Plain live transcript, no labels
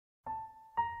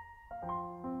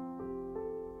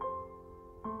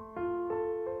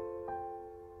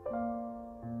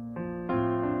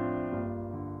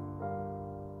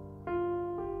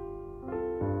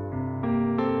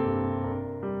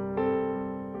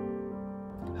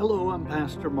Hello, I'm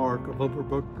Pastor Mark of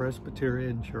Overbrook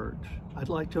Presbyterian Church. I'd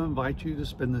like to invite you to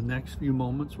spend the next few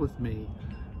moments with me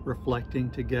reflecting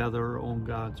together on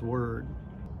God's Word.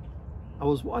 I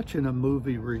was watching a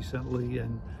movie recently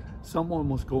and someone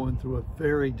was going through a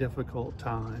very difficult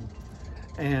time,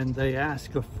 and they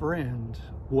asked a friend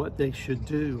what they should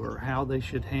do or how they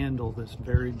should handle this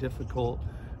very difficult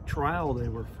trial they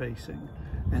were facing.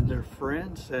 And their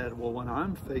friend said, well, when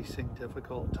I'm facing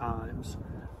difficult times,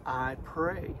 I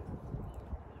pray.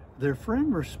 Their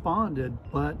friend responded,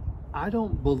 but I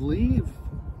don't believe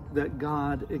that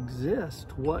God exists.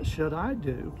 What should I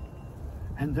do?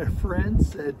 And their friend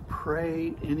said,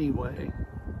 pray anyway.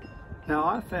 Now,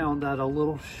 I found that a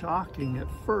little shocking at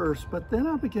first, but then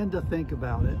I began to think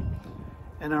about it.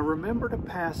 And I remembered a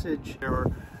passage where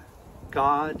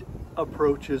God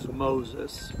approaches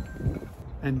Moses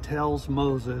and tells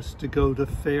Moses to go to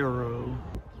Pharaoh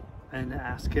and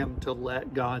ask him to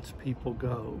let God's people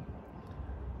go.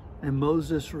 And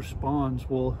Moses responds,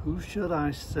 well, who should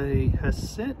I say has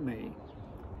sent me?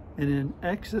 And in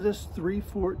Exodus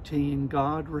 3:14,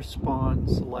 God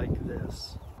responds like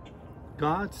this.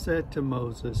 God said to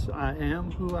Moses, I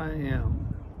am who I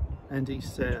am. And he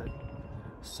said,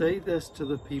 say this to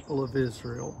the people of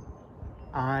Israel,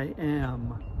 I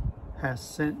am has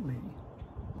sent me.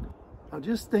 Now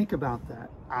just think about that.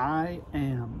 I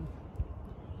am.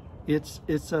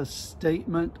 It's a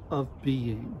statement of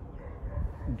being.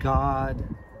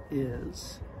 God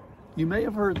is. You may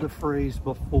have heard the phrase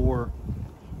before,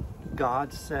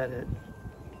 God said it,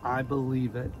 I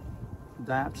believe it,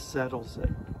 that settles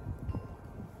it.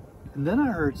 And then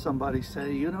I heard somebody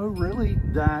say, you know, really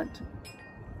that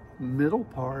middle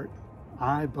part,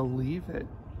 I believe it,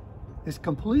 is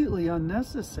completely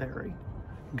unnecessary.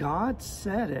 God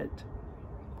said it,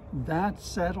 that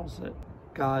settles it.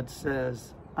 God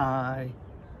says, I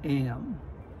am.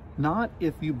 Not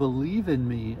if you believe in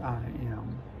me, I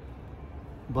am,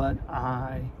 but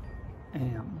I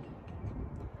am.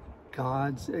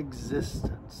 God's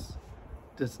existence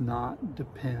does not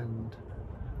depend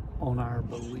on our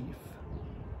belief.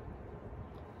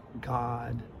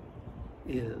 God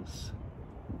is,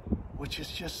 which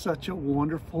is just such a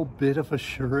wonderful bit of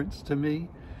assurance to me.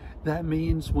 That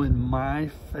means when my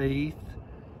faith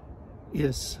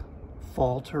is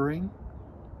faltering,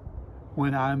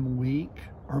 when I'm weak,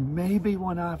 or maybe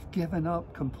when I've given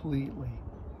up completely,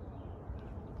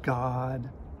 God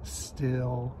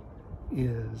still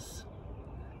is.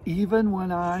 Even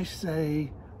when I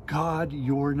say, God,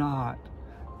 you're not,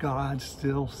 God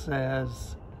still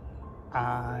says,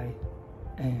 I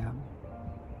am.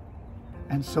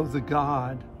 And so the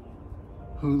God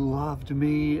who loved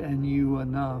me and you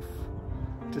enough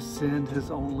to send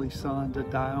his only son to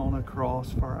die on a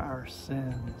cross for our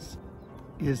sins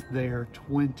is there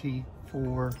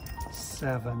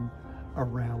 24/7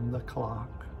 around the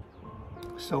clock.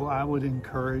 So I would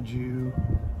encourage you,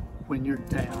 when you're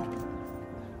down,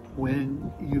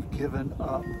 when you've given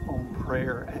up on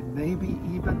prayer, and maybe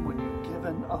even when you've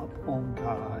given up on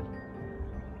God,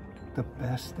 the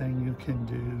best thing you can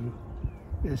do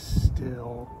is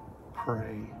still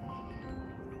pray,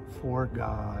 for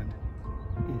God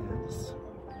is.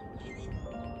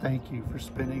 Thank you for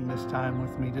spending this time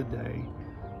with me today,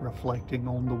 reflecting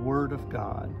on the Word of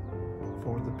God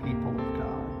for the people of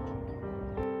God.